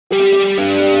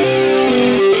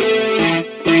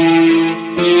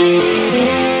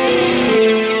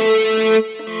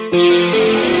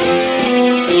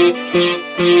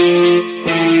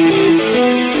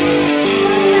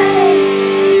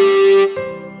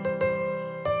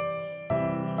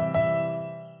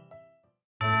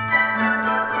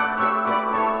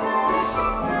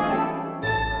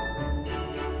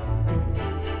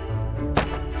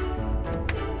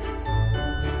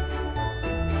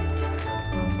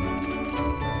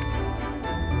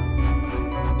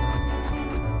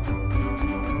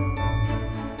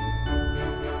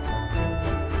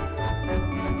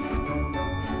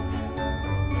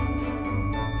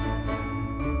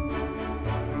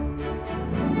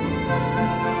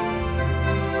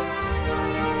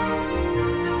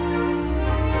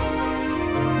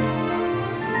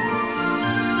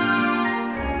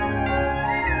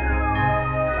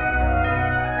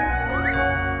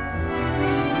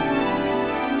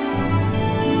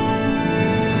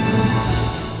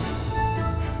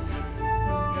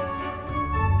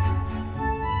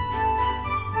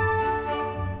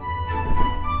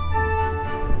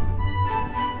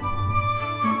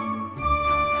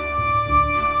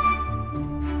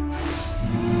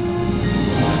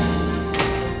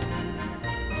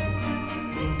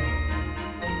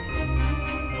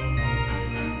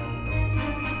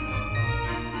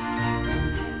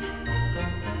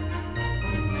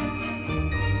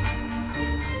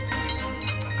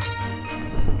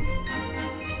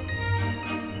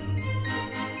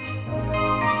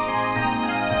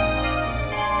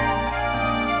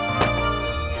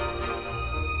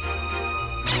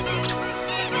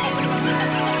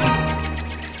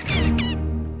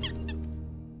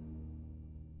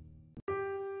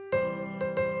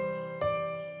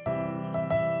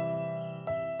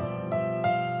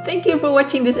Thank you for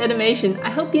watching this animation. I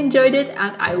hope you enjoyed it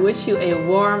and I wish you a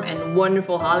warm and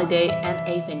wonderful holiday and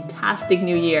a fantastic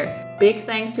new year. Big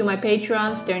thanks to my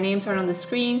patrons, their names are on the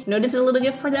screen. I know this is a little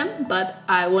gift for them, but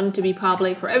I want it to be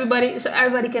public for everybody so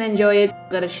everybody can enjoy it.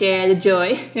 Gotta share the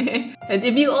joy. And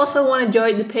if you also want to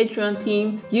join the Patreon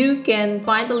team, you can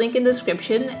find the link in the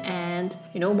description, and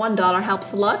you know, $1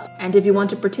 helps a lot. And if you want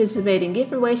to participate in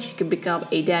giveaways, you can become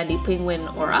a Dandy Penguin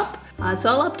or up. It's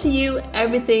all up to you.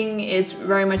 Everything is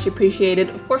very much appreciated.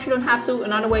 Of course, you don't have to.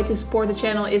 Another way to support the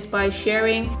channel is by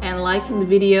sharing and liking the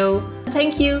video.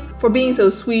 Thank you for being so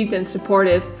sweet and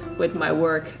supportive with my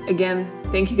work. Again,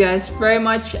 thank you guys very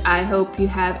much. I hope you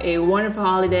have a wonderful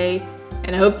holiday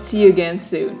and I hope to see you again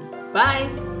soon.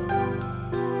 Bye!